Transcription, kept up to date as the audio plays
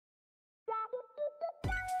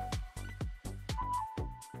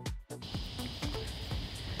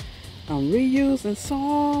I'm reusing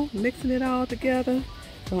soil, mixing it all together.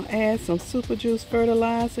 Gonna add some super juice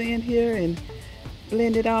fertilizer in here and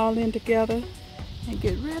blend it all in together and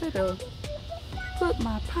get ready to put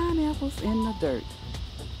my pineapples in the dirt.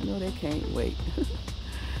 I know they can't wait.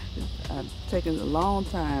 I'm taking a long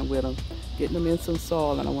time with them, getting them in some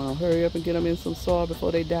soil, and I want to hurry up and get them in some soil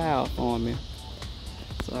before they die out on me.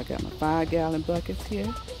 So I got my 5-gallon buckets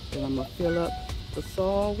here that I'm gonna fill up the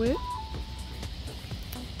soil with,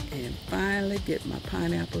 and finally get my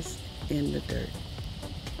pineapples in the dirt.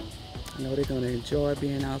 I know they're gonna enjoy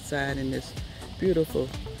being outside in this beautiful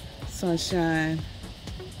sunshine,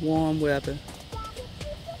 warm weather.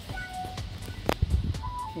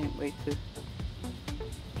 Can't wait to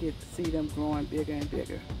get to see them growing bigger and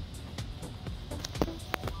bigger.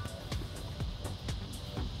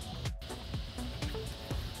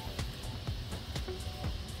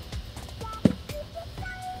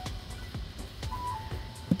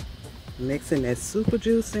 Mixing that super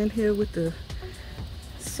juice in here with the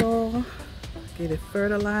soil, get it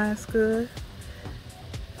fertilized good.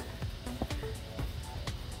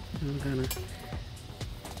 I'm gonna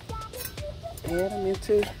add them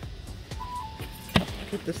into,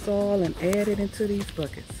 get the soil and add it into these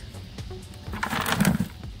buckets.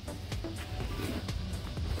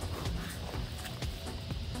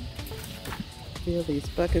 Fill these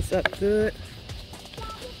buckets up good.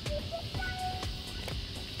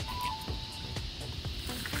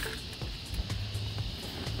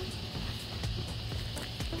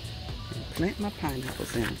 Plant my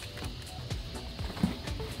pineapples in.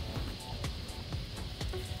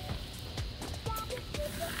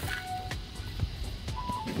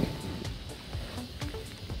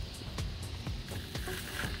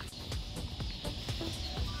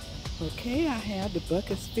 Okay, I have the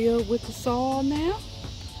buckets filled with the soil now.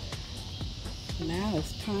 Now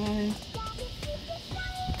it's time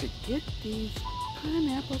to get these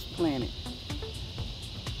pineapples planted.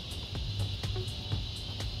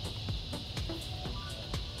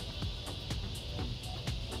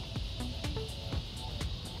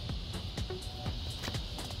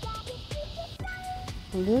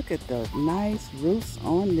 Look at the nice roots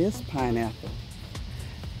on this pineapple.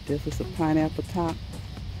 This is a pineapple top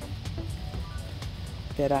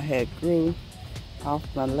that I had grew off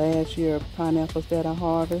my last year of pineapples that I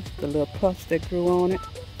harvested, the little puffs that grew on it.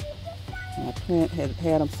 My plant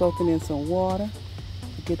had them soaking in some water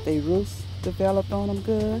to get their roots developed on them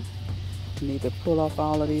good. You need to pull off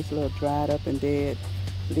all of these little dried up and dead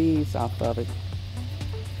leaves off of it.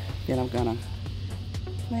 Then I'm gonna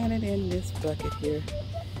plant it in this bucket here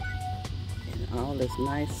in all this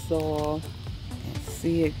nice soil and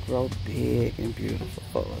see it grow big and beautiful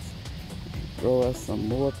for us and grow us some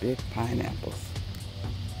more big pineapples.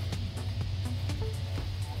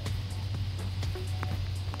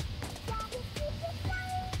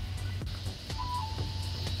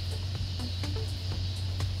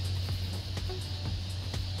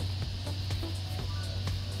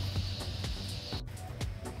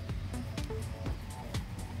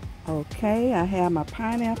 Okay, I have my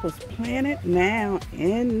pineapples planted now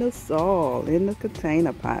in the soil, in the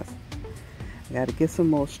container pots. I got to get some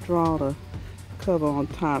more straw to cover on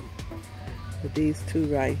top of these two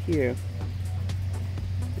right here.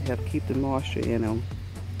 They have to keep the moisture in them.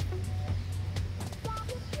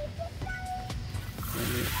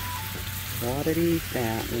 Water these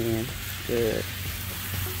down in good.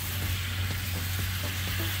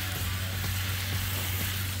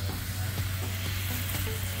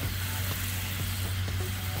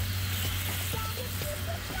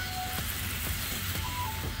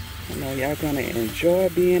 I know y'all gonna enjoy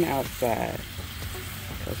being outside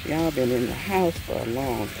because y'all been in the house for a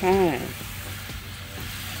long time.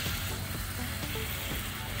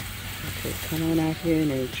 Okay, come on out here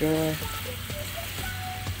and enjoy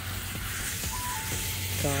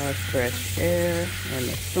God's fresh air and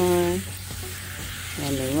the sun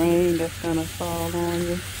and the rain that's gonna fall on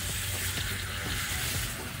you,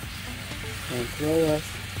 and grow us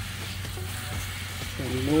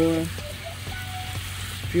some more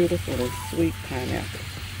beautiful and sweet pineapples.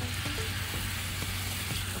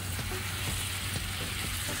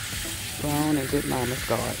 Grown in Good Mama's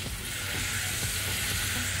garden.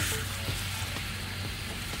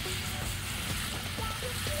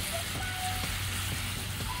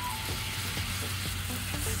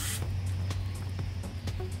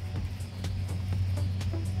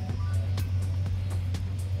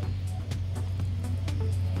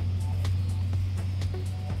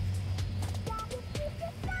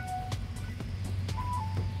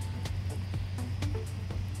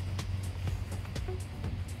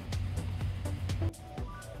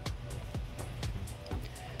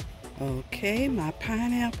 Okay, my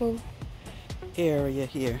pineapple area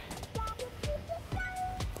here.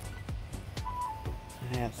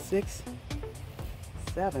 I have 6,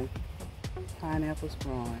 7 pineapples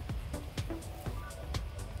growing.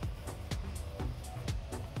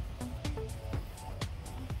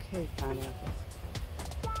 Okay, pineapples.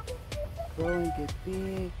 Grow and get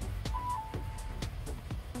big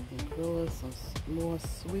and grow us some more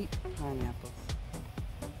sweet pineapples.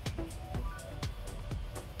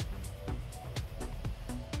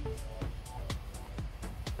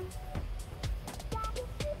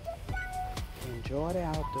 Enjoy the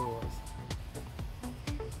outdoors.